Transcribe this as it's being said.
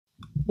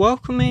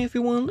Welcome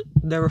everyone.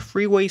 There are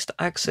three ways to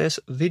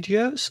access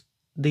videos.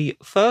 The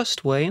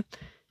first way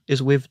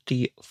is with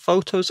the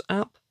Photos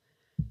app,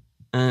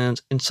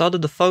 and inside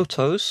of the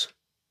Photos,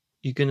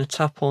 you're going to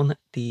tap on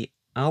the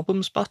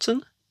Albums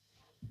button,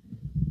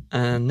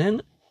 and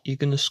then you're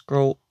going to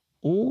scroll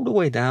all the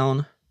way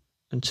down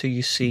until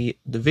you see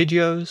the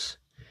videos,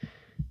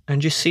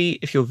 and you see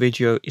if your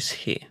video is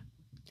here.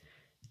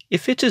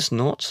 If it is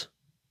not,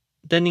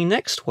 then the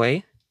next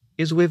way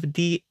is with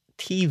the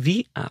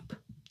TV app.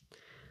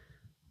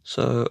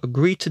 So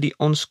agree to the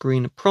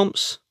on-screen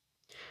prompts,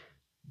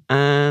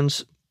 and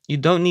you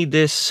don't need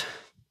this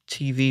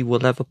TV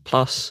whatever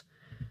plus.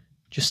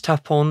 Just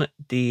tap on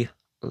the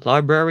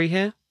library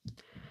here,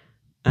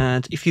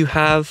 and if you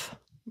have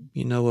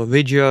a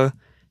video,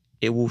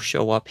 it will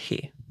show up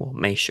here, or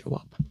may show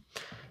up.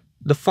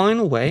 The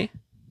final way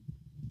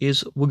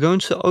is we're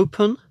going to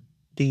open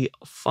the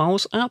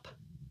Files app,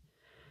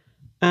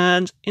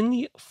 and in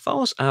the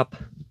Files app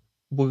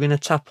we're going to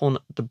tap on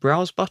the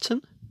Browse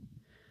button.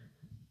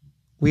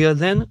 We are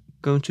then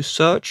going to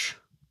search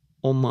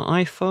on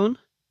my iPhone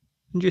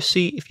and just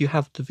see if you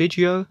have the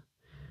video,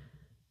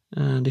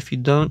 and if you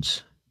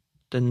don't,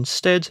 then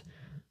instead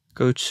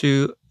go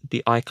to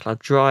the iCloud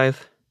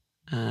drive,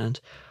 and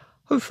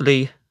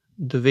hopefully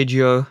the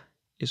video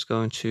is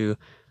going to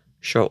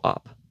show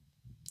up.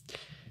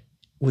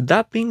 With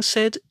that being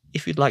said,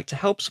 if you'd like to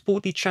help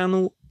support the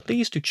channel,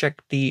 please do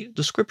check the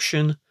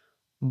description.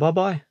 Bye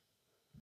bye.